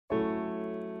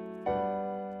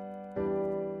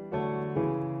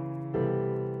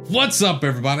What's up,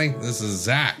 everybody? This is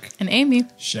Zach. And Amy.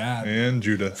 Shad. And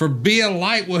Judah. For Be a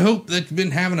Light, we hope that you've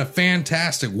been having a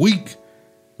fantastic week.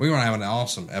 We're going to have an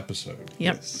awesome episode.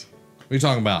 Yep. Yes. We're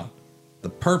talking about the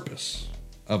purpose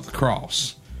of the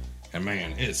cross. And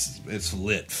man, it's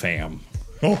lit, fam.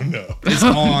 Oh, no. It's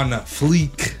on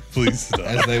fleek, Please stop.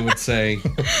 as they would say.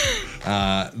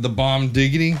 The bomb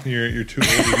diggity. You're too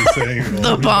old to be saying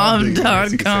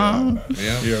Thebomb.com.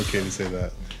 Yeah. You're okay to say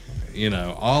that. You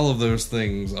know, all of those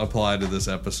things apply to this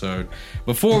episode.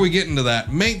 Before we get into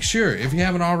that, make sure, if you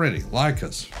haven't already, like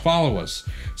us, follow us,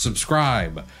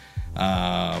 subscribe.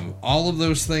 All of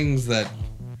those things that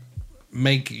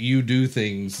make you do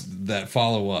things that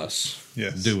follow us.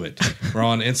 Yes. Do it. We're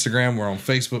on Instagram, we're on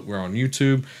Facebook, we're on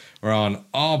YouTube, we're on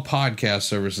all podcast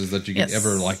services that you can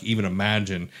ever even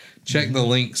imagine. Check the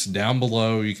links down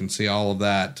below. You can see all of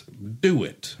that. Do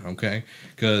it, okay?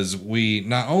 Because we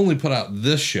not only put out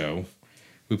this show,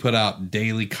 we put out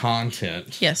daily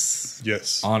content Yes.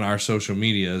 Yes. on our social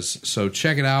medias. So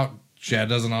check it out. Chad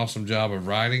does an awesome job of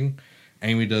writing.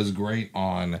 Amy does great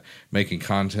on making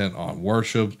content on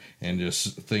worship and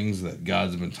just things that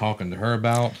God's been talking to her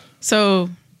about. So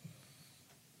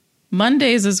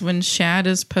Mondays is when Shad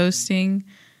is posting.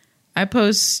 I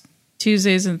post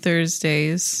Tuesdays and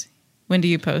Thursdays. When do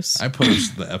you post? I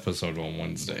post the episode on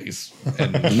Wednesdays.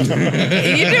 And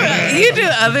You do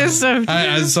other stuff.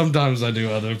 sometimes I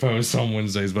do other posts on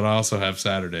Wednesdays, but I also have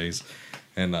Saturdays.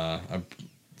 And I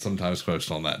sometimes post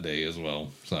on that day as well.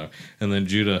 So, and then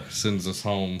Judah sends us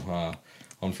home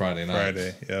on Friday night.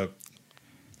 Friday. Yep.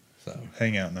 So,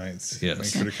 Hangout nights. Yes. Make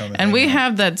sure to come And we hang out.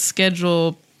 have that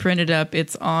schedule printed up.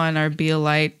 It's on our Be a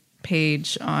Light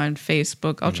page on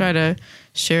Facebook. I'll try to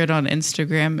share it on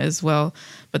Instagram as well.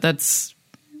 But that's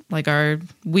like our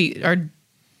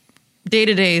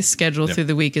day-to-day schedule through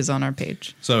the week is on our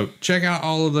page. So check out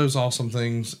all of those awesome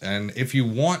things. And if you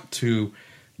want to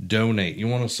donate, you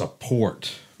want to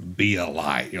support Be a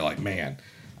Light, you're like, man,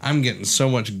 I'm getting so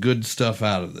much good stuff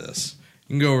out of this.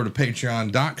 You can go over to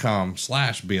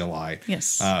patreon.com/bealight.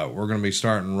 Yes. We're going to be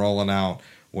starting rolling out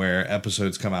where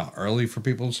episodes come out early for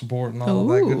people to support and all of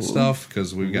that good Ooh. stuff,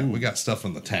 because we got stuff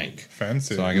in the tank.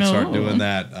 Fancy. So I can start No. doing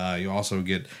that. You also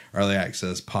get early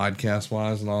access podcast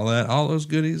wise and all that, all those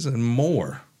goodies and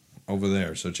more over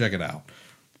there. So check it out.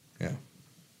 Yeah.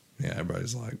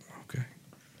 Everybody's like, okay.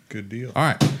 Good deal. All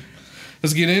right,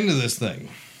 let's get into this thing.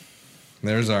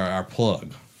 There's our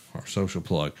plug, our social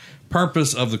plug.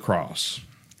 Purpose of the cross.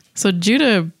 So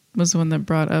Judah was the one that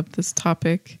brought up this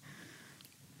topic.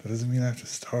 That doesn't mean I have to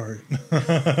start.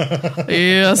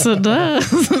 Yes, it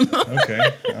does.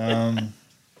 Okay.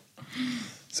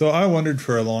 So I wondered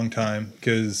for a long time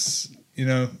because,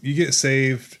 you get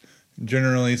saved.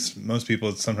 Generally, most people,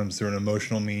 it's sometimes through an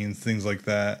emotional means, things like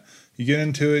that. You get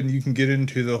into it and you can get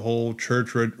into the whole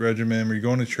church regimen where you're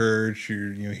going to church,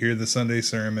 you hear the Sunday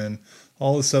sermon,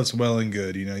 all this stuff's well and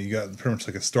good. You got pretty much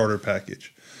like a starter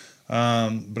package.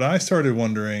 But I started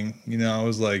wondering, I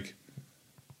was like,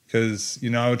 because,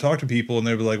 I would talk to people and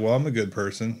they'd be like, well, I'm a good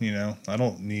person. I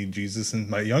don't need Jesus. In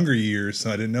my younger years,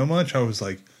 so I didn't know much. I was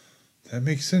like, that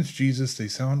makes sense, Jesus. They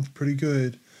sound pretty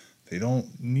good. They don't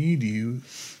need you.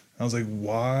 I was like,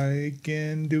 why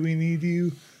again do we need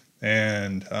you?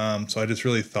 And so I just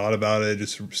really thought about it,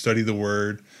 just studied the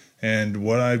word. And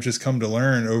what I've just come to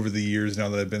learn over the years now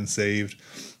that I've been saved,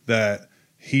 that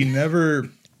the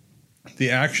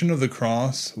action of the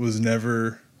cross was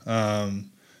never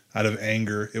out of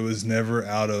anger. It was never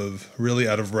out of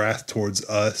wrath towards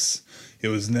us. It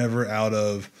was never out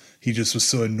of, he just was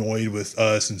so annoyed with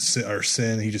us and our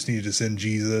sin. He just needed to send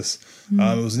Jesus.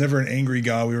 It was never an angry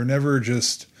God. We were never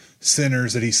just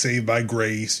sinners that he saved by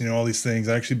grace, all these things.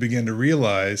 I actually began to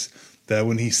realize that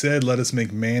when he said, let us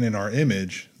make man in our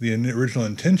image, the original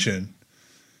intention,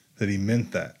 that he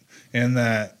meant that. And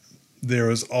that there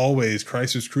was always,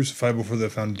 Christ was crucified before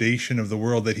the foundation of the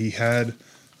world, that he had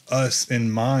us in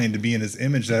mind to be in his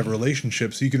image, to have a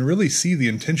relationship. So you can really see the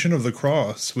intention of the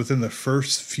cross within the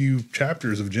first few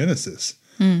chapters of Genesis.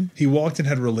 He walked and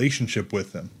had a relationship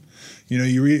with them.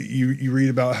 You read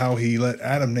about how he let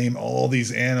Adam name all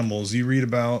these animals. You read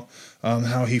about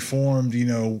how he formed,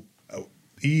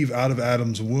 Eve out of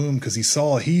Adam's womb because he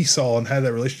saw and had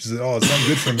that relationship. Said, it's not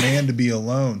good for man to be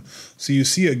alone. So you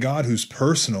see a God who's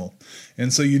personal.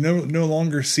 And so you no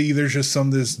longer see there's just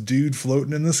this dude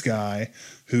floating in the sky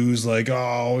who's like,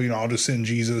 I'll just send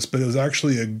Jesus. But it was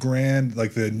actually a grand,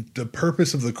 like the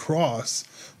purpose of the cross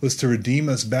was to redeem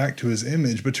us back to his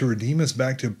image, but to redeem us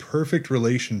back to perfect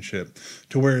relationship,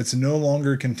 to where it's no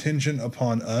longer contingent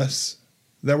upon us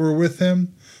that we're with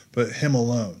him, but him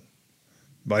alone,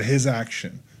 by his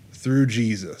action, through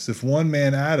Jesus. If one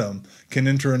man, Adam, can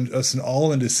enter us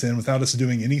all into sin without us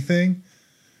doing anything,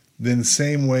 then the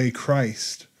same way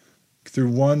Christ, through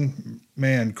one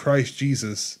man, Christ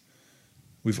Jesus,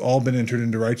 we've all been entered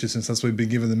into righteousness. That's why we've been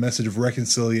given the message of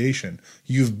reconciliation.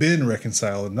 You've been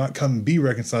reconciled, not come be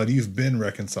reconciled. You've been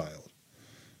reconciled.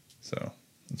 So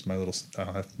that's my little,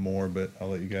 I'll have more, but I'll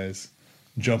let you guys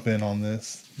jump in on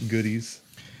this. Goodies.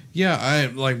 Yeah, I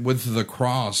like with the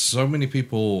cross, so many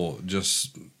people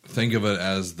just think of it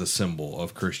as the symbol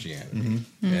of Christianity.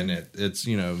 Mm-hmm. And it's,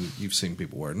 you know, you've seen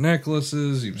people wear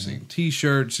necklaces, you've seen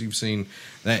T-shirts, you've seen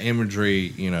that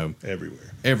imagery, you know,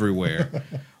 everywhere.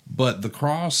 But the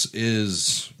cross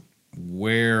is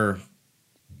where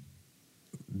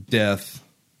death,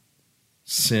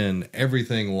 sin,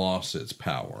 everything lost its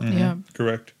power. Mm-hmm. Yeah.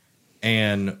 Correct.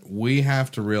 And we have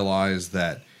to realize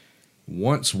that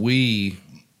once we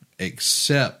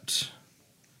accept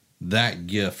that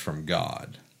gift from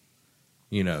God,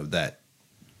 you know, that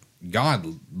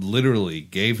God literally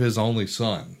gave his only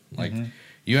son. Like,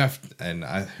 you have, and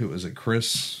who was it,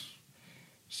 Chris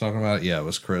was talking about it? Yeah, it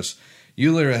was Chris.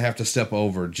 You literally have to step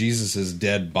over Jesus's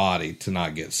dead body to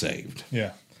not get saved.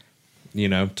 Yeah. You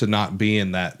know, to not be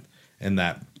in that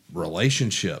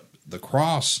relationship. The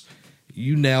cross,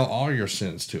 you nail all your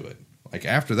sins to it. Like,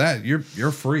 after that,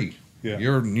 you're free. Yeah.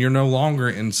 You're no longer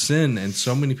in sin. And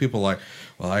so many people are like,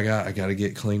 well, I got to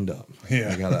get cleaned up.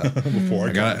 Yeah. I gotta before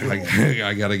I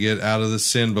gotta get out of the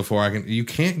sin before I can. You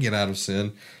can't get out of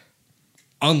sin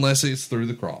unless it's through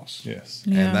the cross. Yes.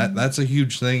 Yeah. And that's a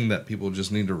huge thing that people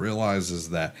just need to realize,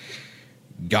 is that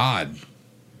God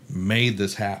made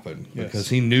this happen because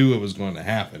he knew it was going to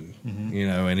happen. You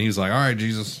know, and he's like, all right,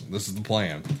 Jesus, this is the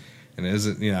plan. And it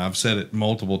isn't, you know, I've said it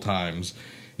multiple times,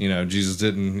 you know, Jesus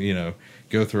didn't, you know,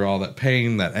 go through all that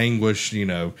pain, that anguish, you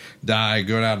know, die,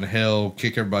 go down to hell,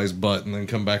 kick everybody's butt, and then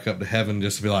come back up to heaven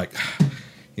just to be like,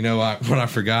 you know, when I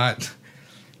forgot,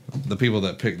 the people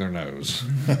that pick their nose.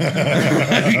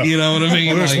 You know what I mean?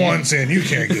 Well, there's like, one sin you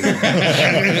can't get.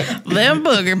 Them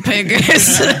booger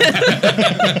pickers.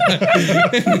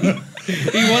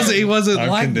 He wasn't I'm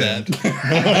like condemned. that.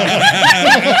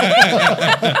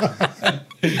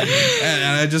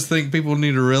 And I just think people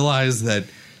need to realize that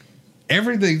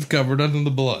everything's covered under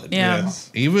the blood. Yeah. Yes.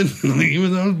 Even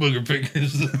those booger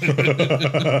pickers.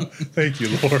 Thank you,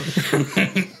 Lord.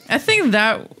 I think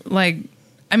that, like,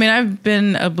 I mean, I've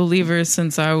been a believer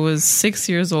since I was 6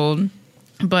 years old,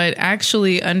 but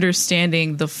actually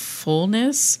understanding the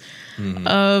fullness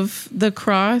of the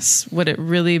cross, what it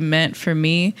really meant for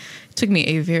me, took me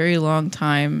a very long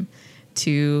time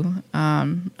to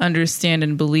understand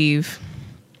and believe.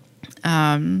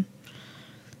 And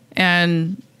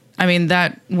I mean,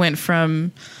 that went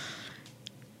from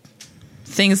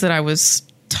things that I was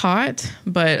taught,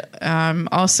 but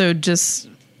also just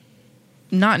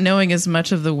not knowing as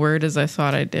much of the word as I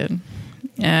thought I did.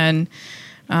 And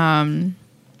I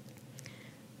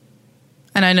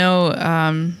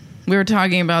know we were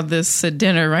talking about this at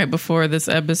dinner right before this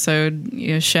episode.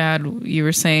 You know, Shad, you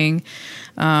were saying,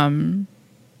 trying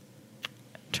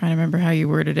to remember how you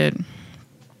worded it.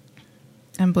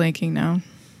 I'm blanking now.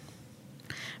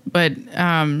 But, oh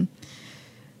my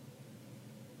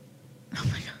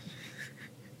God.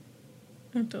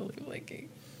 I'm totally blanking.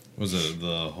 Was it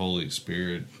the Holy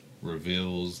Spirit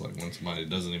reveals, like when somebody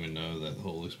doesn't even know that the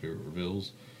Holy Spirit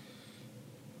reveals?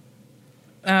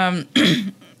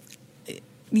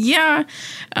 Yeah.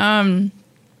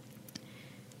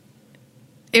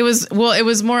 It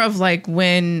was more of like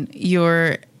when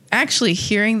you're actually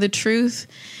hearing the truth,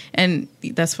 and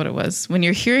that's what it was. When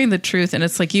you're hearing the truth, and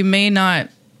it's like you may not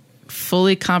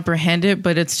fully comprehend it,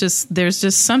 but it's just, there's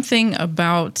just something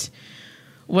about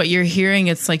what you're hearing.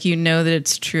 It's like, you know that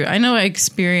it's true. I know I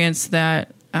experienced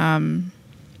that at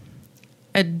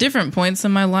different points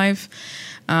in my life,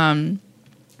 but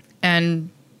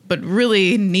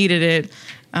really needed it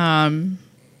in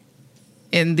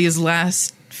these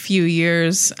last few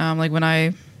years. Like when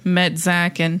I met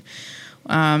Zach, and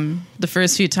the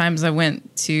first few times I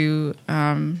went to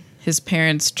his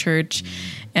parents' church,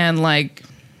 and like,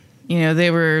 you know, they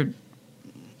were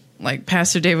like,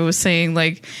 Pastor David was saying,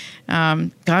 like,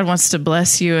 God wants to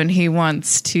bless you and he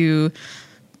wants to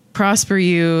prosper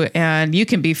you and you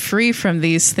can be free from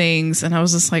these things. And I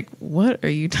was just like, what are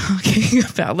you talking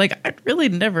about? Like, I'd really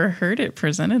never heard it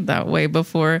presented that way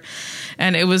before.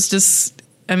 And it was just,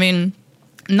 I mean,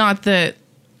 not that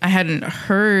I hadn't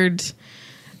heard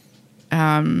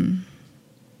the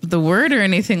word or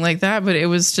anything like that, but it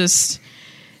was just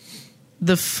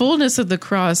the fullness of the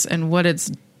cross and what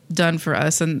it's done for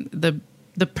us, and the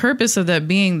purpose of that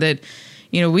being that,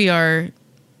 you know, we are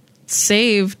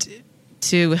saved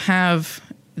to have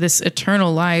this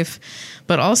eternal life,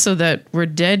 but also that we're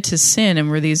dead to sin and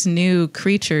we're these new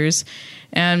creatures,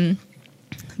 and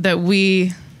that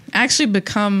we actually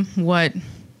become what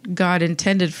God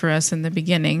intended for us in the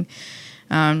beginning.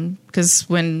 Because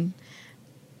when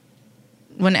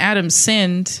Adam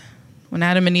sinned, when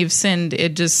Adam and Eve sinned,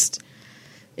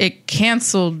 it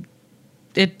canceled,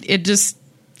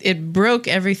 it broke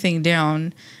everything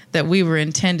down that we were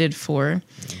intended for.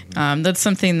 That's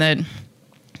something that,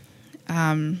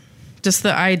 just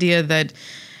the idea that,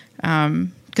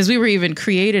 because we were even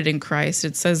created in Christ.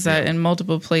 It says that in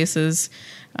multiple places.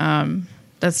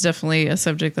 That's definitely a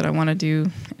subject that I want to do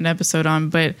an episode on.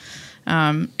 But,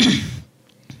 and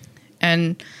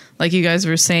like you guys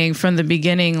were saying from the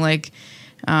beginning, like,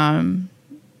 God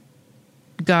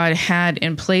had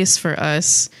in place for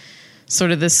us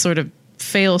sort of this sort of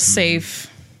fail-safe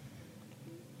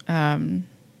plan.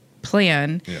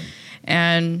 Yeah.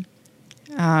 And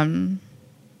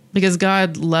because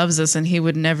God loves us and he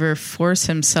would never force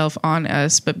himself on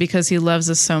us, but because he loves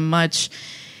us so much,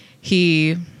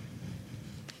 he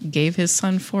gave his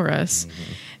son for us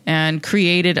and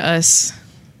created us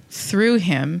through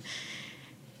him.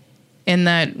 In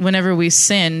that whenever we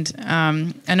sinned,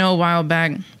 I know a while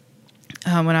back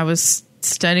when I was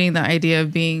studying the idea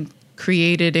of being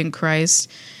created in Christ,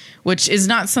 which is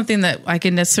not something that I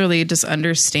can necessarily just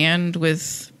understand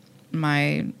with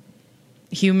my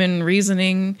human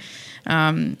reasoning.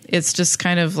 It's just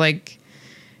kind of like,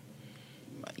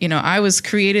 I was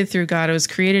created through God. I was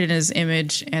created in his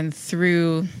image, and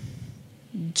through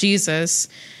Jesus,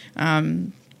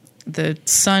 the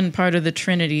Son, part of the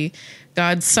Trinity,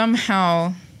 God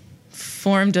somehow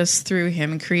formed us through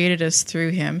him and created us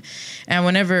through him. And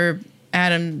whenever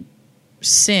Adam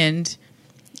sinned,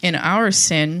 in our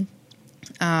sin,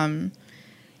 he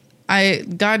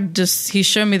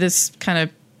showed me this kind of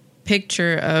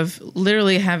picture of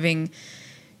literally having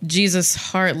Jesus'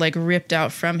 heart like ripped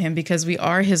out from him, because we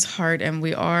are his heart and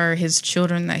we are his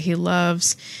children that he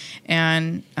loves.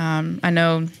 And I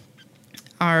know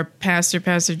our Pastor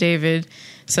David,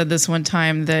 said this one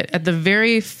time, that at the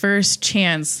very first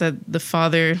chance that the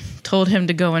Father told him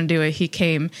to go and do it, he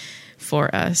came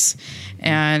for us.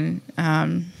 And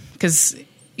because,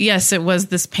 yes, it was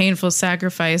this painful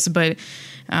sacrifice, but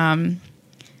the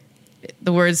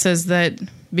word says that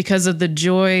because of the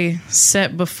joy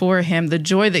set before him, the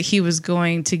joy that he was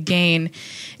going to gain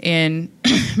in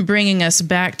bringing us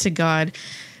back to God,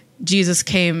 Jesus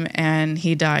came and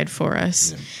he died for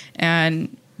us. Yeah.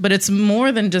 But it's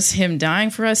more than just him dying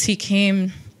for us. He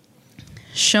came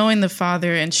showing the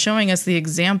Father and showing us the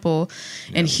example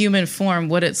in human form,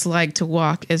 what it's like to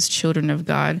walk as children of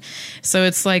God. So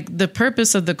it's like the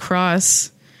purpose of the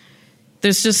cross,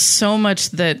 there's just so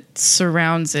much that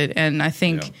surrounds it. And I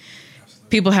think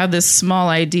people have this small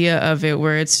idea of it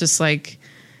where it's just like,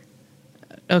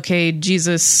 okay,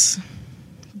 Jesus,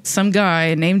 some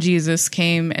guy named Jesus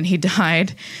came and he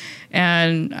died.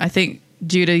 And I think,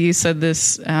 Judah, you said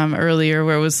this earlier,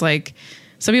 where it was like,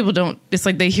 some people don't, it's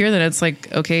like they hear that, it's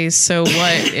like, okay, so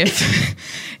what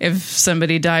if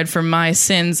somebody died for my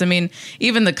sins? I mean,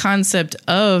 even the concept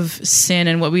of sin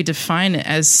and what we define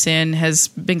as sin has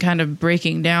been kind of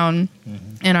breaking down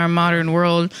in our modern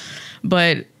world,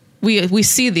 but we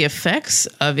see the effects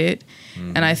of it.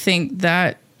 And I think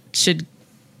that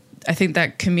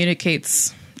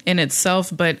communicates in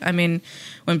itself. But I mean,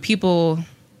 when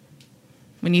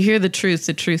you hear the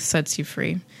truth sets you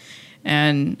free.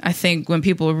 And I think when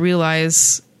people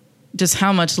realize just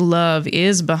how much love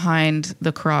is behind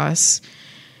the cross,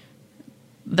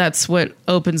 that's what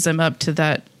opens them up to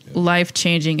that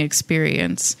life-changing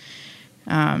experience.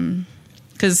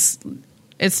 Because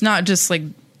it's not just like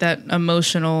that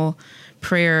emotional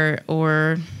prayer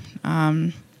or,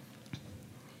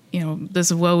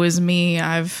 this woe is me,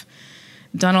 I've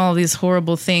done all these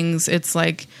horrible things. It's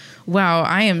like, wow,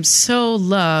 I am so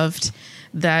loved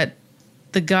that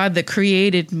the God that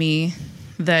created me,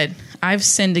 that I've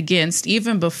sinned against,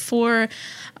 even before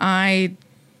I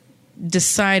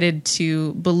decided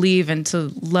to believe and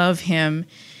to love him,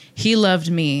 he loved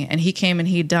me and he came and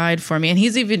he died for me. And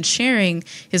he's even sharing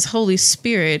his Holy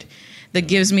Spirit that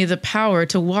gives me the power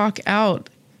to walk out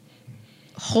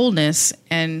wholeness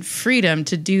and freedom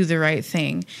to do the right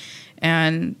thing.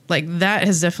 And like that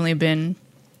has definitely been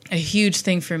a huge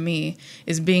thing for me,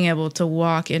 is being able to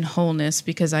walk in wholeness,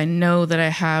 because I know that I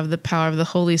have the power of the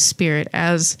Holy Spirit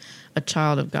as a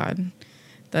child of God.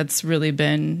 That's really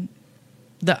been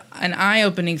an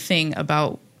eye-opening thing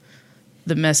about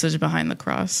the message behind the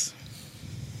cross.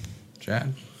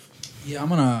 Chad? Yeah, I'm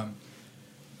going to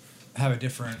have a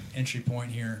different entry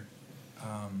point here.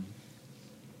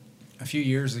 a few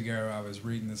years ago, I was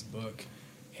reading this book,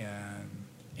 and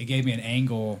it gave me an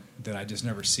angle that I just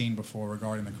never seen before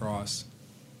regarding the cross.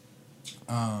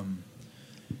 One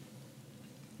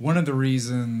of the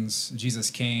reasons Jesus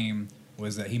came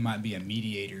was that he might be a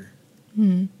mediator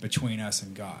between us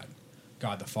and God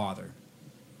the Father.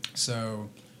 So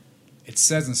it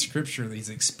says in Scripture that he's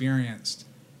experienced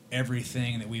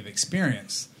everything that we've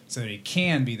experienced so that he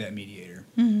can be that mediator.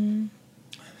 Mm-hmm.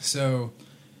 So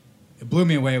it blew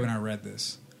me away when I read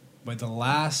this. But the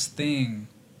last thing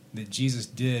that Jesus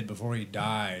did before he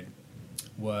died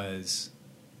was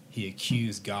he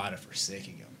accused God of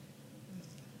forsaking him.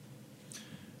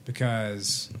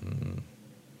 Because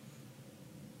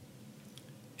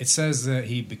it says that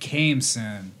he became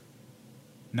sin,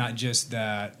 not just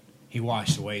that he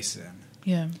washed away sin.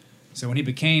 Yeah. So when he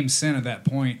became sin at that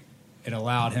point, it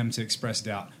allowed him to express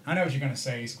doubt. I know what you're going to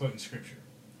say. He's quoting Scripture.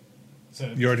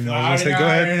 So you already know what I was going to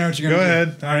say. Go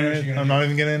ahead. Go ahead. I'm not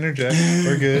even going to interject.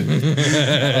 We're good.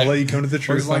 I'll let you come to the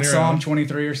truth. It's like Psalm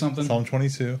 23 or something? Psalm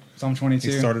 22. Psalm 22.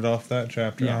 He started off that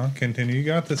chapter. Yeah. Continue. You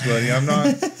got this, buddy. I'm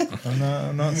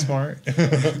not smart.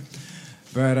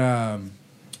 But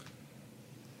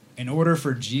in order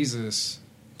for Jesus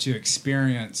to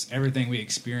experience everything we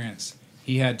experience,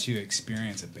 he had to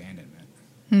experience abandonment.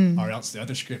 Or else the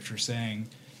other scripture saying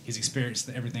he's experienced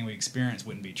everything we experience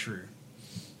wouldn't be true.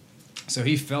 So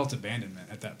he felt abandonment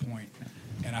at that point.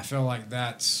 And I feel like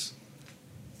that's...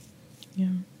 Yeah.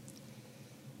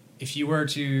 If you were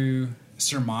to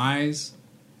surmise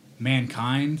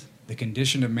mankind, the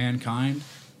condition of mankind,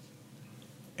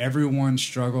 everyone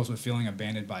struggles with feeling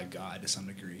abandoned by God to some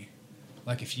degree.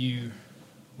 Like if you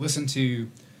listen to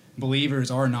believers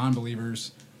or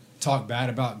non-believers talk bad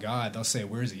about God, they'll say,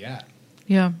 where's he at?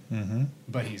 Yeah. Mm-hmm.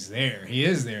 But he's there. He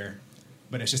is there.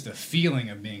 But it's just a feeling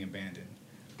of being abandoned.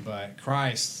 But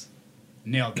Christ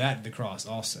nailed that to the cross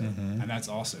also. And that's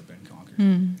also been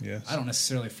conquered. Yes. I don't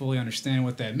necessarily fully understand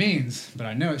what that means, but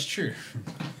I know it's true.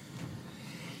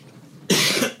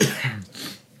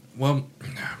 Well,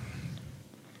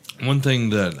 one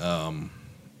thing that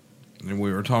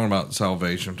we were talking about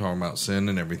salvation, talking about sin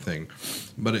and everything,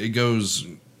 but it goes,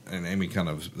 and Amy kind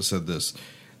of said this,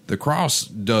 the cross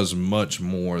does much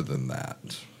more than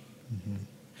that.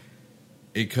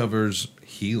 It covers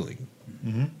healing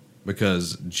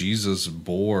because Jesus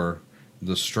bore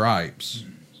the stripes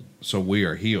so we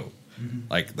are healed.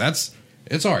 Like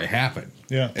it's already happened.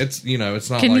 Yeah. It's, it's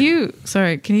not Can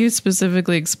you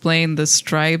specifically explain the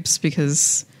stripes,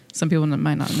 because some people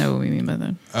might not know what we mean by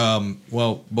that.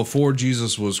 Well, before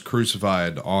Jesus was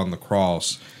crucified on the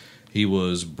cross, he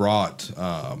was brought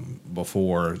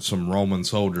before some Roman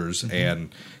soldiers,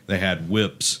 and they had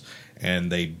whips,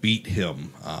 and they beat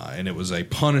him. And it was a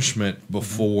punishment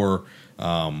before,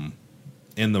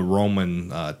 in the Roman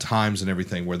times and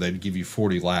everything, where they'd give you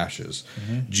 40 lashes.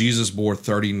 Jesus bore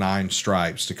 39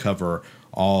 stripes to cover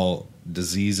all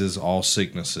diseases, all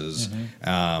sicknesses.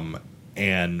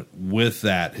 And with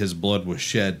that, his blood was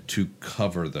shed to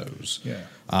cover those. Yeah.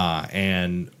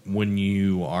 And when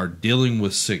you are dealing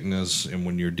with sickness and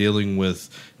when you're dealing with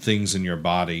things in your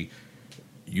body,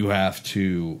 you have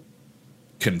to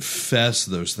confess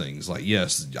those things. Like,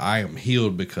 yes, I am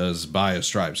healed because by his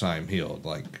stripes I am healed.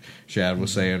 Like Shad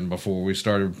was saying before we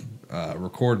started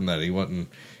recording that he wasn't,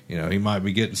 he might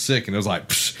be getting sick. And it was like,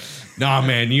 nah,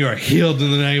 man, you are healed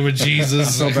in the name of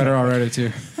Jesus. I feel better already,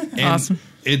 too. And awesome.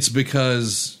 It's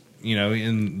because...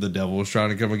 and the devil was trying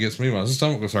to come against me. My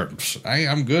stomach was hurting. Hey,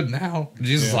 I'm good now.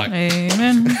 Jesus is like,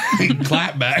 amen.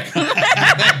 clap back.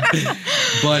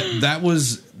 But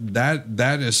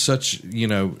that is such,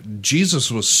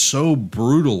 Jesus was so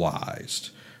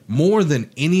brutalized, more than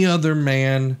any other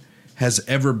man has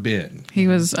ever been. He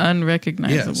was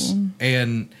unrecognizable. Yes.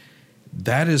 And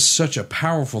that is such a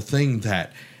powerful thing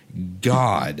that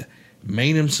God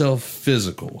made himself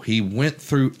physical. He went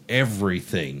through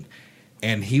everything.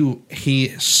 And he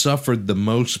suffered the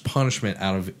most punishment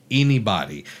out of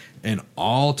anybody in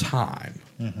all time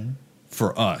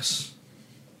for us.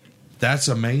 That's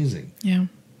amazing. Yeah.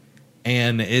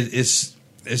 And it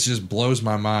just blows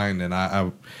my mind. And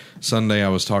I Sunday I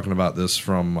was talking about this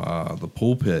from the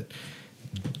pulpit.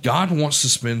 God wants to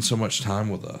spend so much time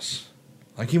with us.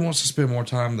 Like he wants to spend more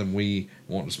time than we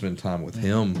want to spend time with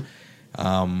him.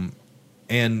 And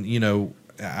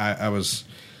I was.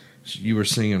 You were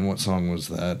singing, what song was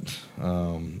that? I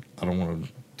don't want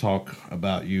to talk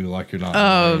about you like you're not.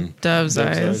 Oh, Dove's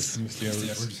Eyes.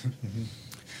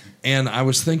 And I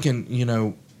was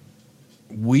thinking,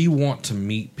 we want to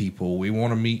meet people. We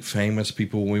want to meet famous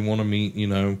people. We want to meet,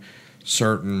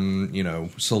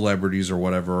 certain, celebrities or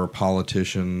whatever, or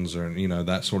politicians or,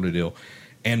 that sort of deal.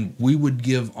 And we would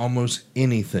give almost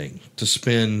anything to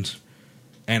spend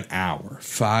an hour,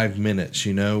 5 minutes,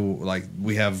 like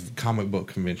we have comic book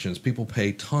conventions. People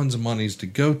pay tons of monies to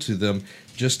go to them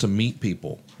just to meet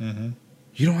people. Mm-hmm.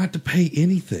 You don't have to pay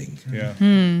anything. Yeah.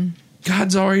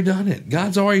 God's already done it.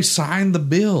 God's already signed the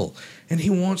bill, and he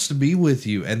wants to be with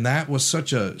you. And that was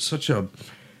such a,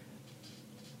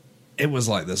 it was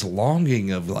like this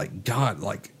longing of like, God,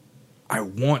 like, I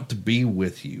want to be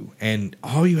with you. And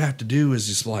all you have to do is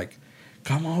just like,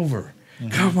 come over. Mm-hmm.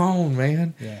 Come on,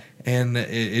 man. Yeah. And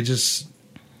it just,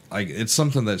 like, it's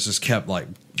something that's just kept like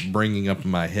bringing up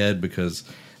in my head, because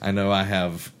I know I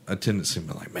have a tendency to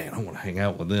be like, man, I want to hang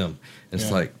out with them. It's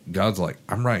like, God's like,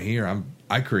 I'm right here.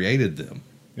 I created them.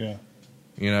 Yeah.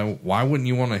 Why wouldn't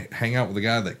you want to hang out with the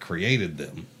guy that created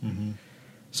them? Mm-hmm.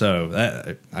 So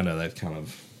that, I know that kind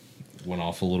of went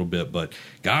off a little bit, but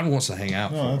God wants to hang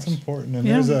out. No, that's us. important. And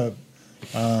there's a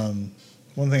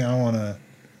one thing I want to.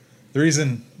 The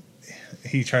reason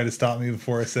he tried to stop me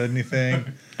before I said anything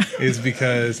is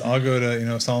because I'll go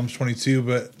to Psalms 22,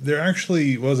 but there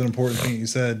actually was an important thing you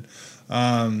said.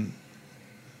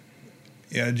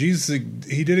 Jesus,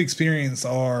 he did experience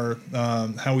our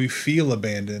how we feel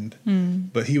abandoned,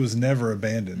 but he was never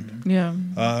abandoned. Yeah.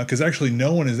 Because actually,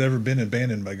 no one has ever been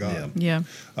abandoned by God. Yeah.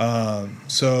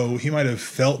 So he might have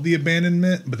felt the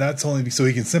abandonment, but that's only so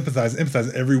he can sympathize,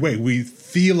 empathize every way. We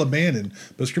feel abandoned,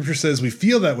 but Scripture says we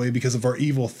feel that way because of our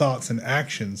evil thoughts and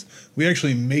actions. We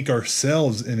actually make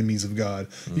ourselves enemies of God.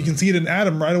 You can see it in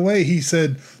Adam right away. He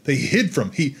said they hid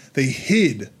from they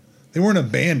hid. They weren't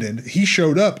abandoned. He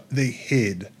showed up. They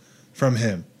hid from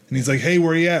him. And he's like, hey,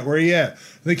 where are you at? Where are you at?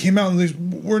 And they came out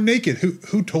and we're naked.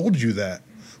 Who told you that?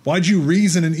 Why'd you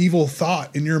reason an evil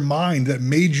thought in your mind that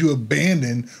made you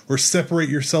abandon or separate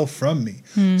yourself from me?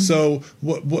 So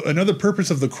what another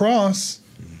purpose of the cross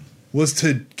was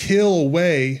to kill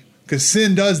away, because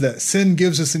sin does that. Sin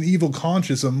gives us an evil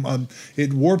conscience.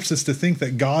 It warps us to think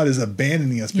that God is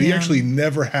abandoning us, but he actually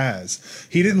never has.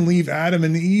 He didn't leave Adam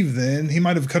and Eve then. He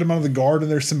might have cut them out of the garden.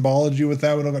 There's symbology with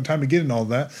that. We don't got time to get into all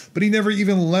that. But he never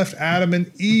even left Adam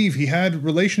and Eve. He had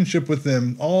relationship with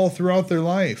them all throughout their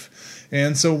life.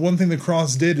 And so one thing the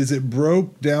cross did is it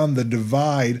broke down the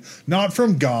divide, not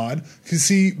from God. Because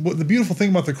see, what the beautiful thing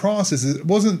about the cross is it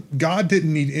wasn't, God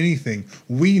didn't need anything.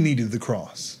 We needed the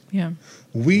cross. Yeah.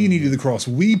 We needed the cross.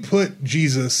 We put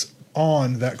Jesus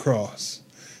on that cross.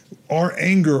 Our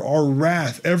anger, our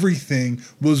wrath, everything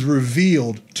was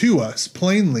revealed to us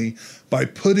plainly by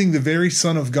putting the very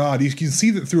Son of God. You can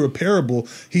see that through a parable.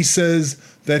 He says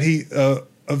that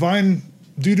I'm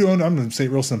going to say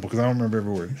it real simple because I don't remember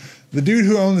every word. The dude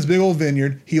who owned this big old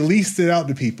vineyard, he leased it out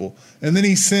to people. And then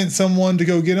he sent someone to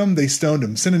go get him. They stoned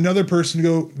him. Sent another person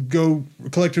to go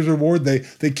collect his reward.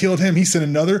 They killed him. He sent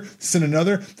another.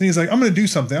 Then he's like, I'm going to do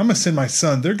something. I'm going to send my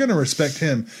son. They're going to respect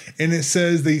him. And it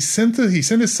says he sent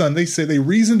his son. They say they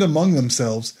reasoned among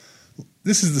themselves.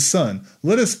 This is the son.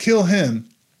 Let us kill him.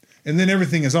 And then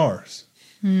everything is ours.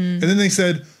 And then they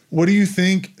said, what do you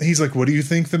think? He's like, what do you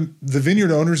think the vineyard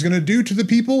owner is going to do to the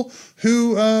people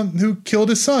who killed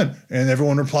his son? And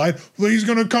everyone replied, well, he's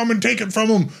going to come and take it from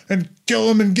him and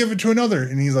kill him and give it to another.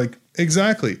 And he's like,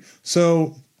 exactly.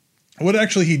 So what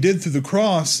actually he did through the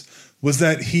cross was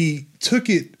that he took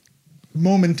it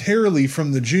momentarily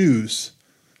from the Jews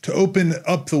to open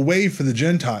up the way for the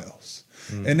Gentiles.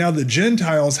 And now the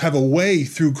Gentiles have a way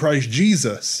through Christ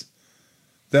Jesus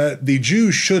that the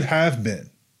Jews should have been.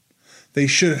 They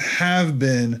should have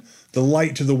been the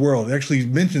light to the world. It actually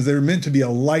mentions they're meant to be a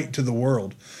light to the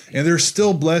world. And they're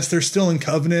still blessed. They're still in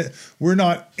covenant. We're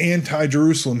not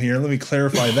anti-Jerusalem here. Let me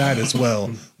clarify that as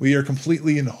well. We are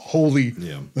completely and wholly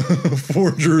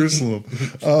for Jerusalem.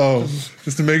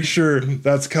 Just to make sure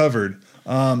that's covered.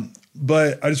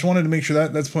 But I just wanted to make sure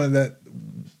that's pointed that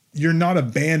you're not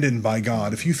abandoned by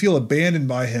God. If you feel abandoned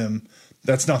by him,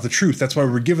 that's not the truth. That's why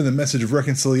we're given the message of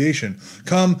reconciliation.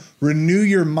 Come, renew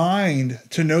your mind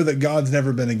to know that God's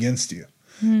never been against you.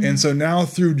 And so now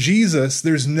through Jesus,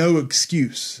 there's no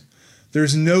excuse.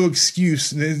 There's no excuse.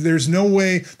 There's no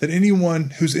way that anyone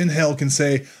who's in hell can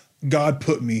say, God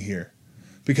put me here.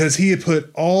 Because he had put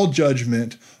all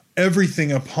judgment,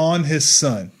 everything upon his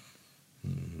son.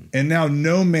 And now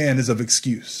no man is of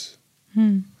excuse.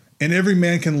 And every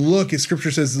man can look, as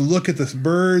Scripture says, look at the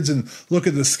birds and look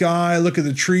at the sky, look at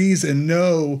the trees, and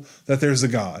know that there's a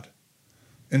God.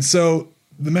 And so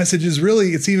the message is really,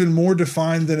 it's even more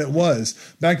defined than it was.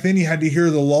 Back then you had to hear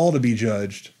the law to be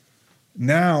judged.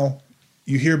 Now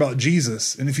you hear about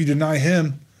Jesus. And if you deny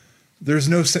him, there's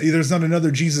not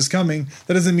another Jesus coming.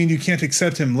 That doesn't mean you can't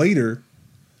accept him later.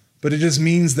 but it just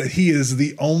means that he is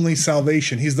the only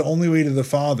salvation. He's the only way to the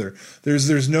Father.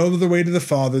 There's no other way to the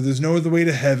Father. There's no other way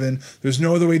to heaven. There's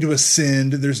no other way to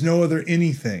ascend. There's no other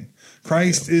anything.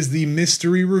 Christ is the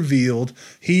mystery revealed.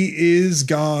 He is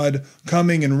God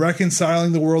coming and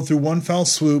reconciling the world through one foul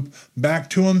swoop back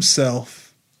to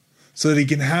himself so that he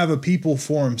can have a people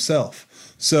for himself.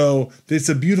 So it's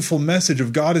a beautiful message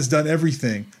of God has done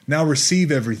everything. Now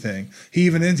receive everything. He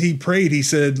prayed, he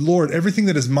said, Lord, everything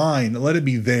that is mine, let it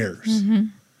be theirs. Mm-hmm.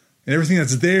 And everything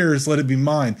that's theirs, let it be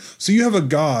mine. So you have a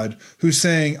God who's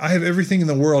saying, I have everything in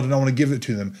the world and I want to give it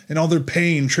to them. And all their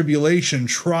pain, tribulation,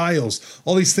 trials,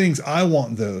 all these things, I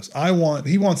want those.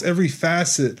 He wants every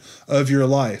facet of your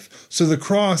life. So the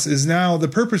cross is now, the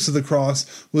purpose of the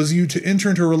cross was you to enter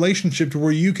into a relationship to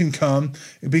where you can come,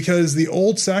 because the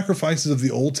old sacrifices of the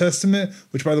Old Testament,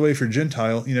 which by the way, if you're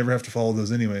Gentile, you never have to follow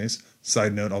those anyways.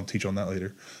 Side note, I'll teach on that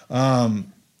later.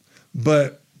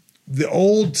 But the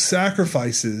old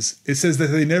sacrifices, it says that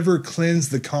they never cleansed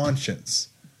the conscience.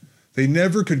 They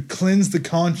never could cleanse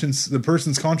the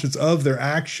person's conscience of their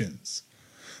actions.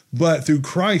 But through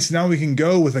Christ, now we can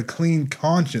go with a clean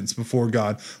conscience before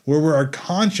God, where our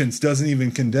conscience doesn't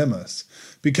even condemn us,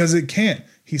 because it can't.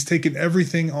 He's taken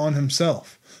everything on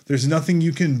himself. There's nothing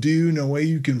you can do, no way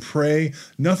you can pray,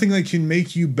 nothing that can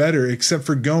make you better except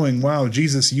for going, wow,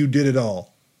 Jesus, you did it all.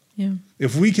 Yeah.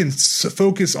 If we can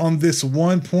focus on this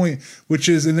one point, which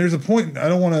is, and there's a point, I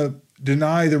don't want to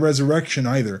deny the resurrection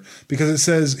either, because it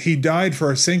says he died for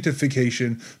our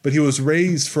sanctification, but he was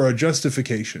raised for our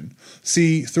justification.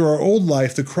 See, through our old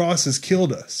life, the cross has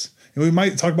killed us. And we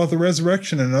might talk about the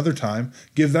resurrection another time,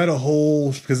 give that a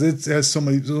whole, because it has so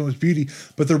much beauty.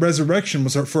 But the resurrection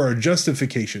was for our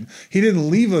justification. He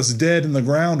didn't leave us dead in the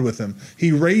ground with him.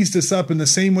 He raised us up in the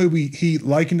same way he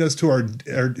likened us to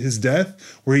his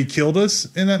death, where he killed us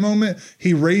in that moment.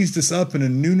 He raised us up in a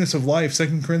newness of life.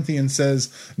 2 Corinthians says,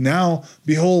 now,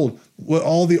 behold,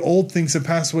 all the old things have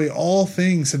passed away. All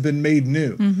things have been made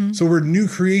new. Mm-hmm. So we're new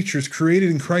creatures created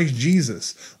in Christ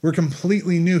Jesus. We're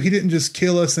completely new. He didn't just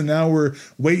kill us and now we're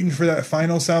waiting for that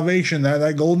final salvation,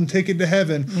 that golden ticket to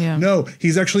heaven. Yeah. No,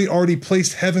 he's actually already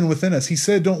placed heaven within us. He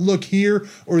said, don't look here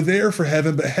or there for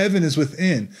heaven, but heaven is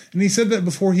within. And he said that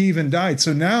before he even died.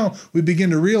 So now we begin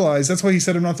to realize, that's why he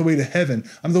said, I'm not the way to heaven.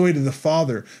 I'm the way to the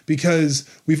Father, because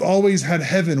we've always had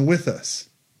heaven with us.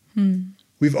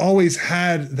 We've always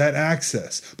had that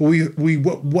access. But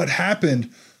what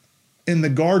happened in the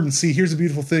garden, see, here's a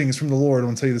beautiful thing. It's from the Lord. I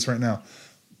want to tell you this right now.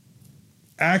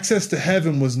 Access to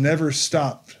heaven was never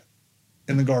stopped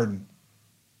in the garden.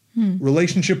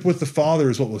 Relationship with the Father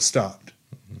is what was stopped.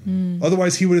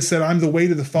 Otherwise, he would have said, I'm the way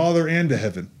to the Father and to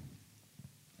heaven.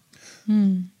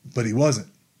 But he wasn't.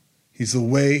 He's the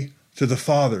way to the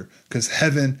Father, because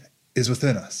heaven is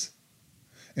within us.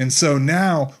 And so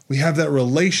now we have that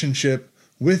relationship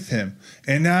with him.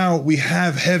 And now we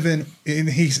have heaven, and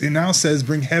he now says,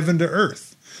 bring heaven to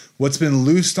earth. What's been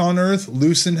loosed on earth,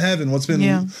 loose in heaven. What's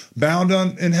been bound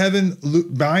in heaven,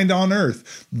 bind on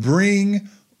earth. Bring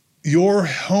your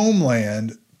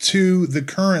homeland to the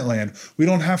current land. We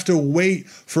don't have to wait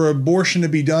for abortion to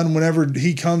be done whenever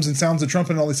he comes and sounds the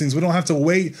trumpet and all these things. We don't have to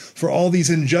wait for all these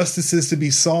injustices to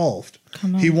be solved.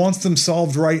 He wants them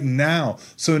solved right now.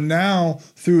 So now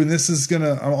and this is going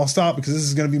to, I'll stop because this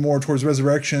is going to be more towards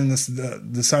resurrection,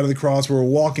 the side of the cross where we're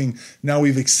walking. Now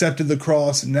we've accepted the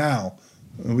cross now.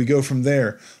 And we go from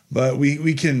there. But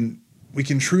we can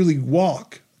truly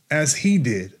walk as he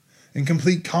did in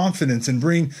complete confidence and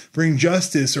bring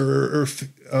justice or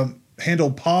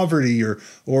handle poverty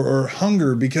or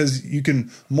hunger, because you can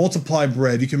multiply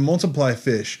bread, you can multiply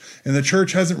fish. And the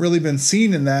church hasn't really been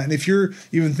seen in that. And if you're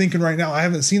even thinking right now, I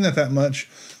haven't seen that much,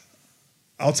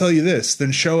 I'll tell you this,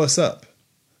 then show us up,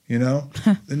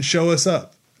 then show us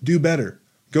up, do better,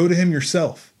 go to him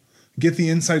yourself, get the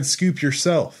inside scoop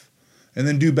yourself, and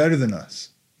then do better than us.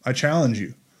 I challenge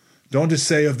you. Don't just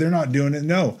say, if they're not doing it.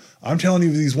 No, I'm telling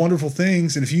you these wonderful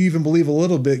things. And if you even believe a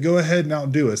little bit, go ahead and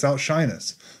outdo us, outshine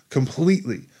us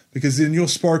completely, because then you'll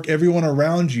spark everyone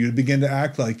around you to begin to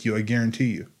act like you. I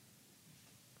guarantee you.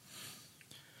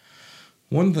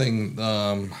 One thing,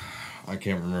 I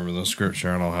can't remember the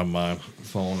scripture. I don't have my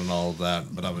phone and all of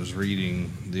that, but I was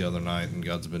reading the other night, and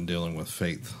God's been dealing with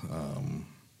faith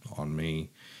on me.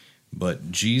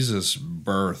 But Jesus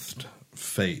birthed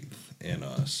faith in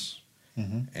us.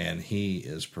 And he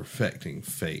is perfecting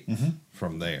faith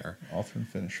from there. Author and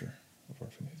finisher of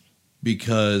our faith.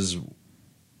 Because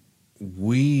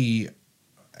we,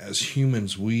 as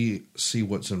humans, we see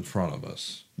what's in front of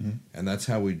us. And that's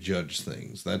how we judge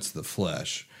things. That's the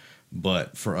flesh.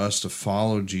 But for us to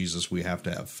follow Jesus, we have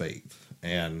to have faith.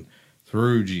 And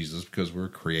through Jesus, because we're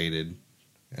created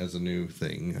as a new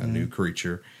thing, a new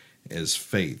creature, is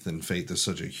faith. And faith is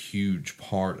such a huge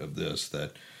part of this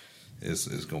that is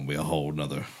going to be a whole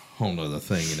nother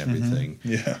thing and everything.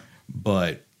 Yeah.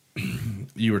 But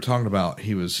you were talking about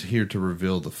he was here to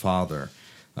reveal the Father.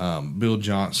 Bill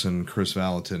Johnson, Chris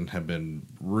Valentin have been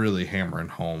really hammering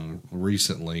home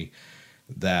recently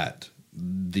that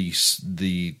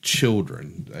the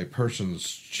children, a person's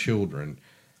children,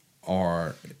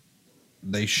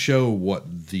 they show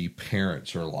what the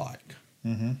parents are like.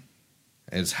 Mm-hmm.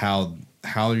 It's how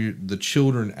the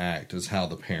children act is how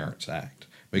the parents act,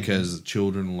 because the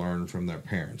children learn from their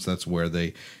parents. That's where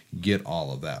they get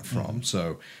all of that from. Mm-hmm.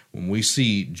 So when we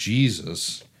see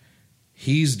Jesus,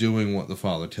 he's doing what the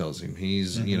Father tells him.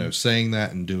 He's saying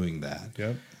that and doing that.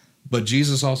 Yep. But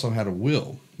Jesus also had a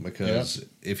will, because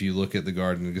if you look at the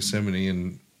Garden of Gethsemane,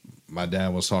 and my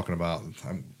dad was talking about,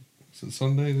 was it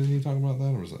Sunday? Did he talk about that,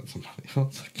 or was that somebody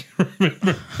else? I can't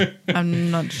remember. I'm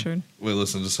not sure. We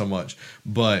listened to so much,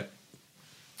 but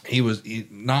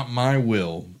not my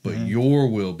will, but your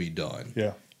will be done.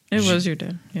 Yeah, it was your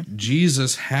dad. Yeah,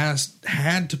 Jesus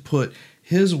had to put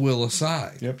his will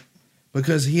aside. Yep,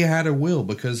 because he had a will,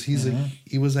 because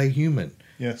he was a human.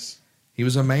 Yes. He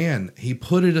was a man. He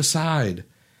put it aside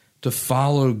to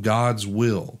follow God's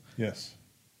will. Yes.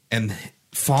 And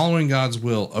following God's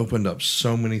will opened up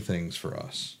so many things for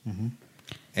us. Mm-hmm.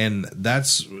 And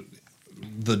that's,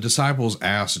 the disciples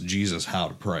asked Jesus how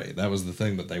to pray. That was the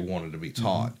thing that they wanted to be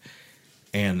taught.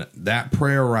 And that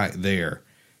prayer right there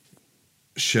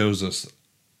shows us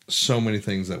so many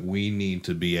things that we need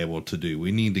to be able to do.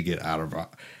 We need to get out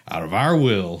of our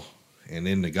will and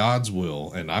into God's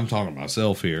will. And I'm talking to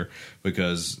myself here,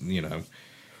 because,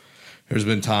 there's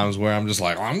been times where I'm just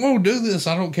like, I'm going to do this.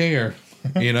 I don't care.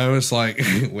 It's like,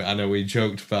 I know we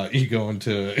joked about you going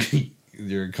to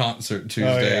your concert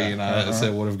Tuesday, and I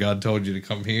said, what if God told you to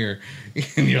come here?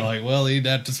 And you're like, well, you'd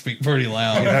have to speak pretty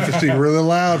loud. You'd have to speak really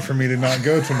loud for me to not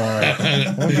go tomorrow.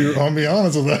 I'll be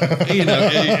honest with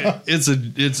that.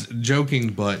 It's joking,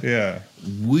 but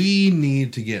we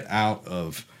need to get out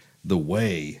of the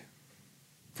way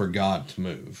for God to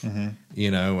move.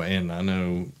 And I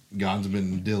know God's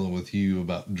been dealing with you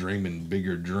about dreaming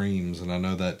bigger dreams, and I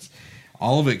know that's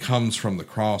all of it comes from the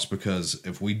cross, because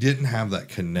if we didn't have that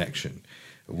connection,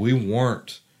 if we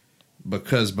weren't,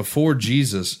 because before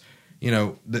Jesus,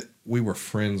 that we were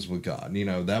friends with God.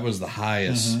 That was the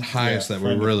highest that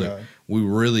we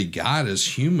really got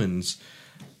as humans.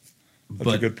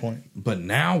 That's a good point. But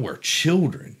now we're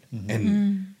children,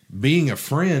 and being a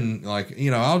friend,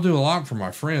 I'll do a lot for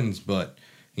my friends, but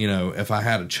if I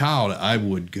had a child, I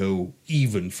would go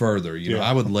even further.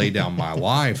 I would lay down my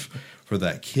life for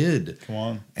that kid. Come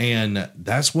on. And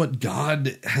that's what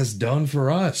God has done for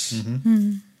us.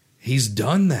 He's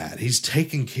done that. He's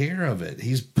taken care of it.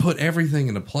 He's put everything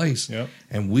into place. Yep.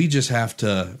 And we just have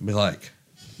to be like,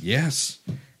 yes,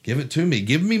 give it to me.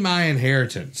 Give me my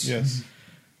inheritance. Yes.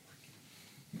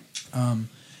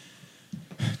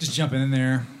 Just jumping in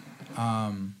there.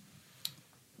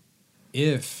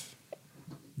 If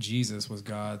Jesus was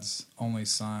God's only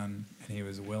son and he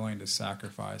was willing to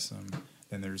sacrifice him,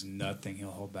 then there's nothing he'll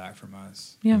hold back from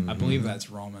us. Yeah. I believe that's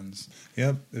Romans.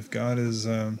 Yep. If God has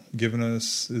given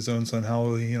us his own son, how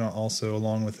will he not also,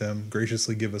 along with him,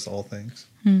 graciously give us all things?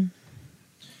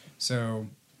 So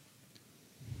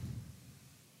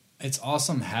it's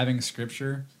awesome having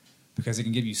scripture, because it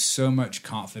can give you so much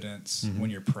confidence when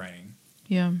you're praying.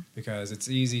 Yeah. Because it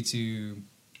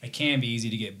can be easy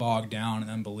to get bogged down in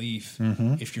unbelief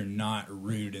if you're not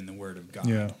rooted in the Word of God.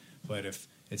 Yeah. But if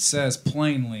it says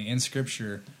plainly in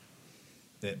Scripture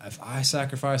that if I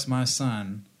sacrifice my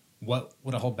son, what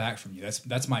would I hold back from you?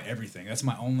 That's my everything. That's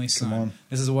my only son.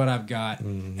 This is what I've got,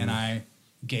 and I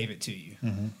gave it to you.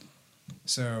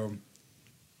 So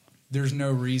there's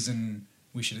no reason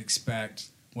we should expect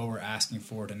what we're asking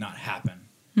for to not happen.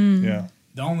 Yeah.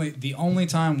 The only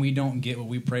time we don't get what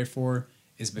we pray for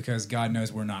is because God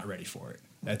knows we're not ready for it.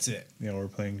 That's it. Yeah, we're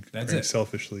playing it.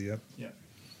 Selfishly. Yep. Yeah.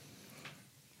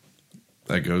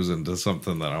 That goes into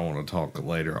something that I want to talk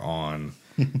later on.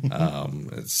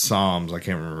 It's Psalms. I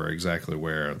can't remember exactly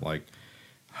where. Like,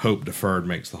 hope deferred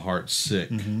makes the heart sick,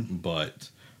 but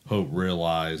hope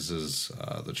realized is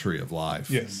the tree of life.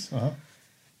 Yes.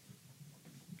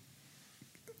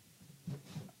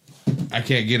 I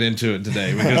can't get into it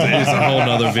today because it is a whole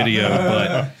nother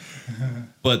video.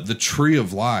 But the tree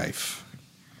of life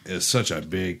is such a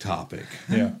big topic.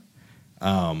 Yeah.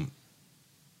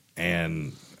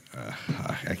 And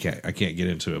I can't get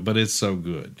into it, but it's so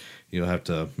good. You'll have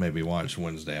to maybe watch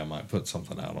Wednesday. I might put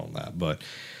something out on that. But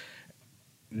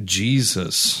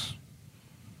Jesus,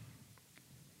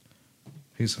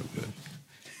 he's so good.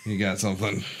 You got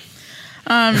something?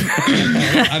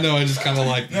 I know. I just kind of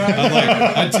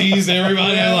I tease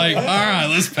everybody. I'm like, all right,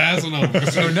 let's pass it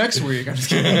over. So next week, I'm just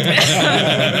kidding.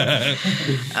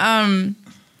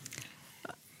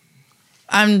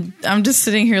 I'm just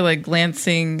sitting here like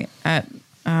glancing at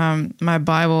my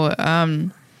Bible.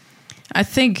 I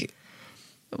think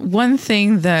one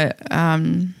thing that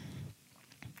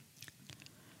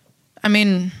I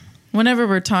mean, whenever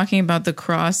we're talking about the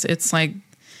cross, it's like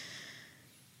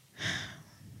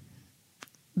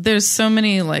there's so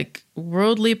many like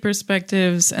worldly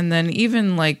perspectives and then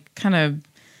even like kind of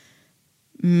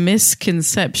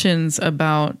misconceptions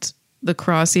about the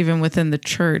cross even within the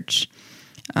church.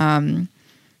 And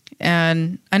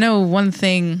I know one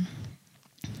thing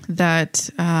that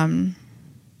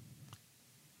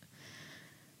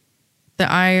that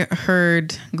I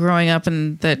heard growing up,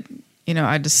 and that, you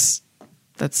know,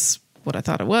 that's what I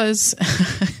thought it was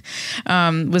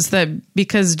that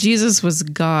because Jesus was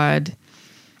God,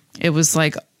 it was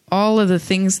like all of the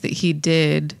things that he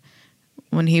did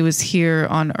when he was here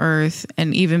on earth,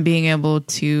 and even being able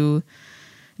to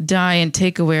die and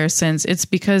take away our sins, it's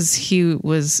because he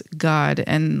was God,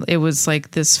 and it was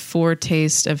like this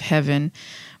foretaste of heaven.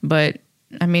 But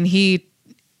I mean, he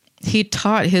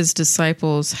taught his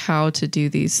disciples how to do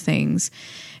these things.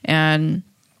 And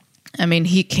I mean,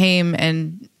 he came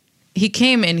in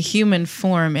human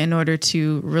form in order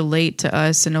to relate to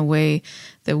us in a way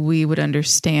that we would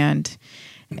understand,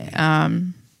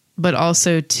 but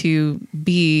also to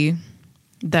be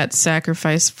that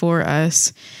sacrifice for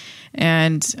us.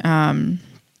 And I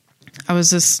was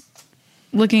just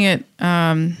looking at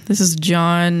this is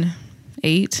John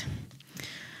 8.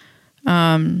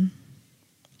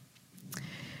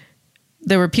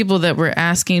 There were people that were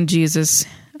asking Jesus,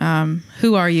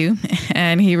 who are you?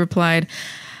 And he replied,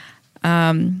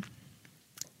 the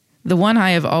one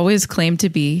I have always claimed to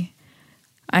be.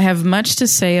 I have much to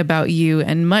say about you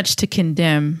and much to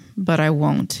condemn, but I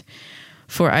won't.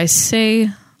 For I say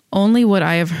only what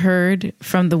I have heard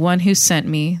from the one who sent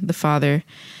me, the Father,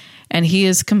 and he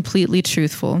is completely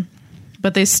truthful.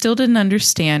 But they still didn't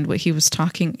understand what he was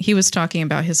talking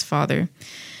about his Father.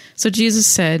 So Jesus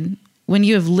said, when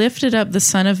you have lifted up the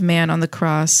Son of Man on the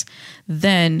cross,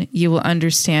 then you will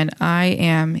understand I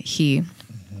am he.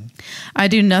 Mm-hmm. I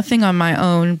do nothing on my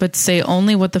own, but say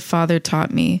only what the Father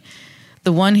taught me.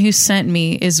 The one who sent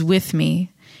me is with me.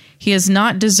 He has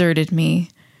not deserted me,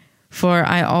 for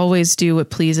I always do what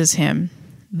pleases him.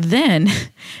 Then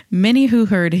many who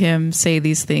heard him say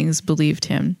these things believed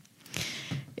him.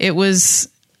 He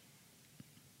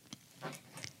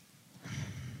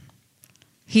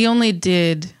only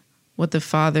did what the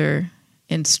Father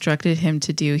instructed him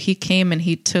to do. He came and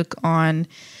he took on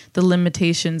the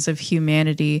limitations of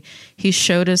humanity. He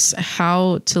showed us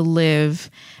how to live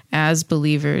as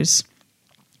believers.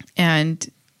 And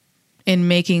in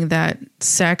making that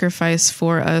sacrifice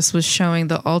for us was showing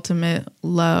the ultimate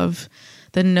love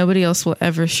that nobody else will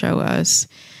ever show us.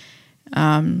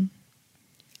 And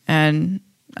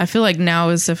I feel like now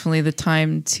is definitely the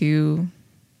time to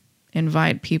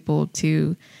invite people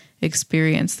to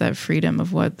experience that freedom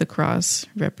of what the cross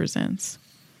represents.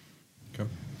 Okay.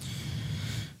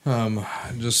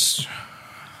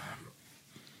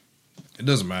 It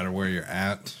doesn't matter where you're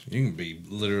at. You can be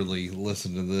literally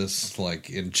listening to this like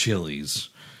in Chili's.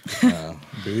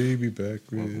 Baby back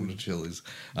ribs. Welcome to Chili's.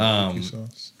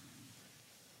 Sauce.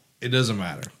 It doesn't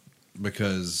matter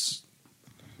because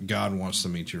God wants to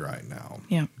meet you right now.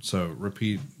 Yeah. So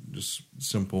repeat, just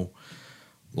simple.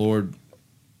 Lord,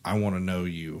 I want to know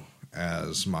you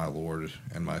as my Lord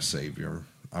and my Savior.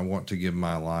 I want to give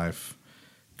my life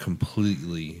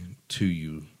completely to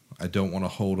you. I don't want to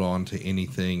hold on to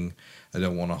anything. I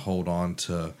don't want to hold on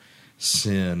to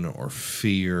sin or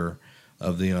fear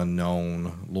of the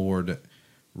unknown. Lord,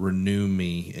 renew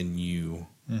me in you.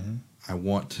 Mm-hmm. I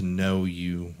want to know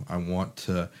you. I want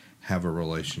to have a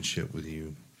relationship with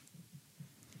you.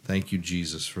 Thank you,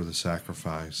 Jesus, for the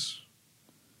sacrifice.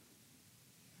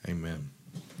 Amen.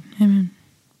 Amen.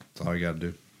 That's all you got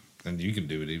to do. And you can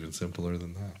do it even simpler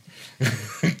than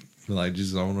that. Like,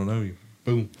 Jesus, I want to know you.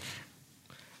 Boom.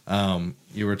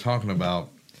 You were talking about,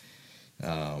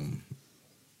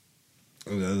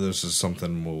 this is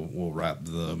something we'll wrap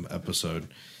the episode,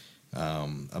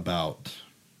 about,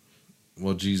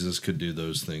 well, Jesus could do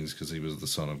those things because he was the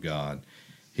Son of God.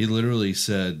 He literally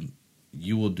said,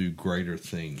 you will do greater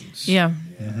things. Yeah.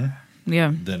 Mm-hmm.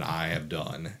 Yeah. Than I have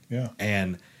done. Yeah.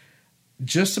 And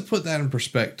just to put that in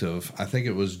perspective, I think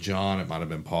it was John, it might have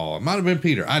been Paul, it might have been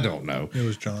Peter, I don't know. It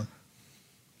was John.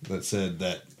 That said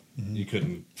that You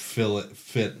couldn't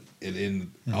fit it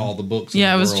in all the books.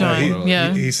 Yeah, in the it was world. John.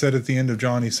 Yeah. He said at the end of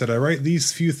John, he said, I write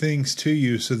these few things to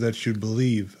you so that you'd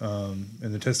believe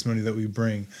in the testimony that we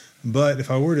bring. But if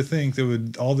I were to think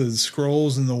that all the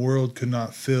scrolls in the world could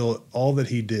not fill all that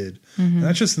he did, and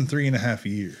that's just in 3.5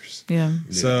 years. Yeah.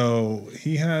 So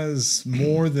he has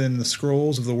more than the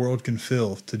scrolls of the world can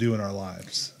fill to do in our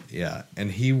lives. Yeah,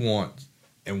 and he wants,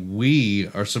 and we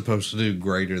are supposed to do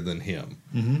greater than him.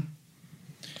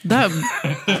 That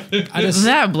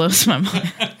blows my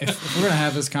mind. If we're going to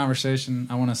have this conversation,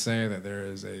 I want to say that there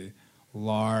is a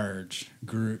large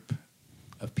group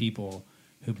of people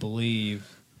who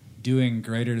believe doing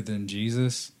greater than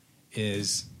Jesus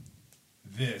is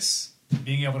this,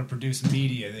 being able to produce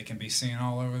media that can be seen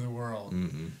all over the world.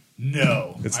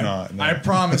 No, It's not. No. I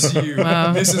promise you,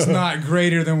 this is not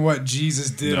greater than what Jesus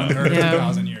did on earth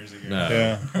 2,000 years ago. No.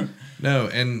 Yeah. No,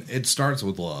 and it starts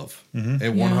with love.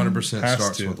 It 100% Has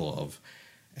starts to. with love.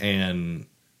 And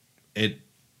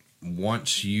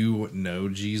once you know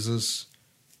Jesus,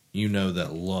 you know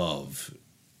that love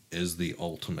is the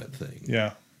ultimate thing.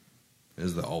 Yeah.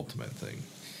 Is the ultimate thing.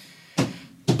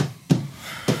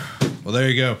 Well, there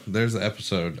you go. There's the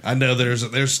episode. I know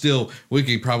there's still, we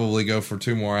could probably go for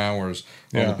 2 more hours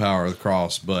on the power of the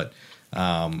cross, but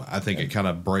I think it kind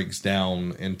of breaks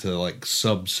down into like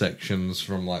subsections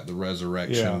from like the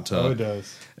resurrection to it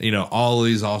does. All of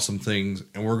these awesome things,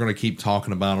 and we're going to keep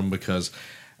talking about them because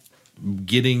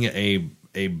getting a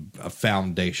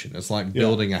foundation, it's like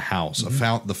building a house.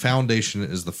 The foundation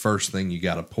is the first thing you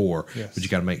got to pour, Yes. but you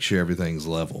got to make sure everything's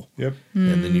level. Yep.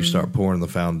 And then you start pouring the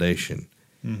foundation,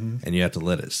 and you have to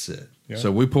let it sit. Yeah.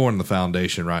 So we're pouring the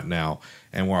foundation right now,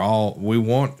 and we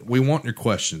want your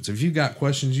questions. If you got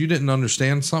questions, you didn't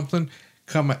understand something,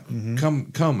 come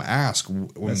ask.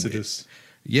 Messages.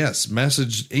 Yes,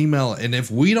 message, email, and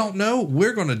if we don't know,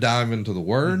 we're going to dive into the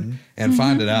word and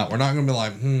find it out. We're not going to be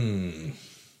like,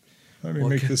 Let me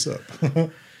make this up.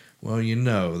 well,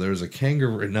 there's a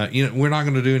kangaroo. No, we're not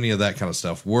going to do any of that kind of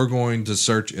stuff. We're going to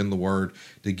search in the word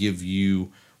to give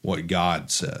you what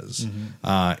God says.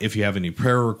 If you have any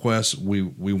prayer requests, we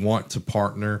want to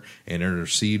partner and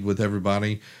intercede with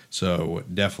everybody. So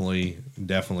definitely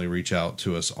reach out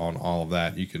to us on all of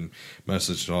that. You can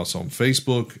message us on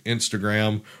Facebook,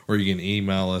 Instagram, or you can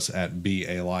email us at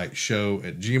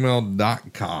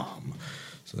balightshow@gmail.com.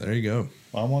 So there you go.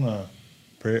 I want to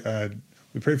pray.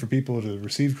 We pray for people to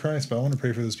receive Christ, but I want to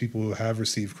pray for those people who have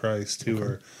received Christ, who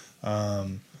are,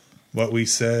 what we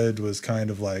said was kind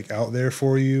of like out there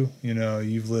for you.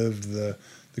 You've lived the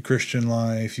Christian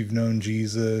life. You've known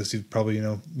Jesus. You've probably,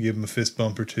 give him a fist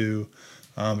bump or two.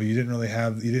 But you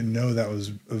didn't know that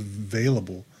was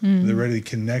available. The ready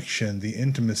connection, the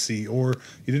intimacy, or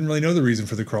you didn't really know the reason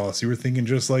for the cross. You were thinking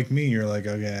just like me. You're like,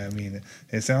 okay,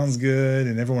 it sounds good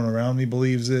and everyone around me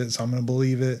believes it, so I'm going to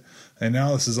believe it. And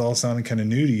now this is all sounding kind of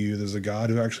new to you. There's a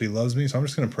God who actually loves me, so I'm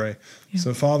just going to pray. Yeah.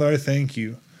 So Father, I thank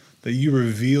you that you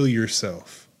reveal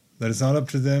yourself, that it's not up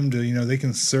to them to, they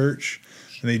can search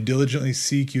and they diligently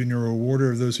seek you, and you're a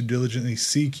rewarder of those who diligently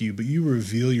seek you, but you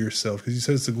reveal yourself, because you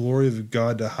said it's the glory of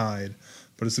God to hide,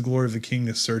 but it's the glory of the King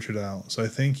to search it out. So I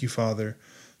thank you, Father,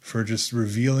 for just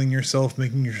revealing yourself,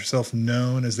 making yourself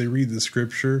known as they read the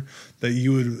scripture, that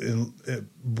you would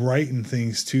brighten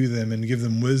things to them and give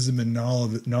them wisdom and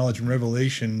knowledge and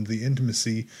revelation, the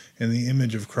intimacy and the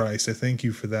image of Christ. I thank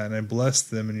you for that, and I bless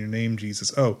them in your name,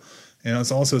 Jesus. Oh, and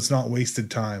it's not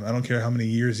wasted time. I don't care how many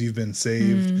years you've been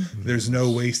saved. There's no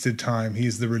wasted time.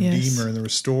 He's the Redeemer and the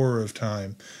restorer of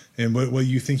time. And what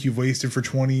you think you've wasted for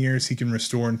 20 years, he can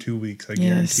restore in 2 weeks. I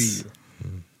guarantee you.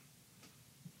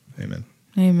 Amen.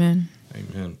 Amen.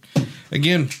 Amen.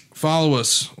 Again, follow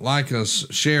us, like us,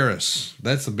 share us.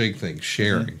 That's the big thing,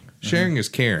 sharing. Sharing is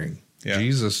caring. Yeah.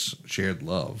 Jesus shared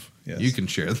love. Yes. You can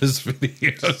share this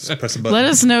video. Press a button. Let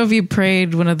us know if you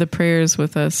prayed one of the prayers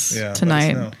with us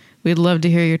tonight. We'd love to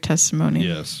hear your testimony.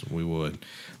 Yes, we would.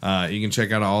 You can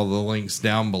check out all the links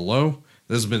down below.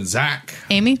 This has been Zach,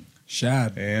 Amy,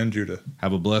 Shad, and Judah.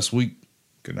 Have a blessed week.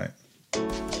 Good night.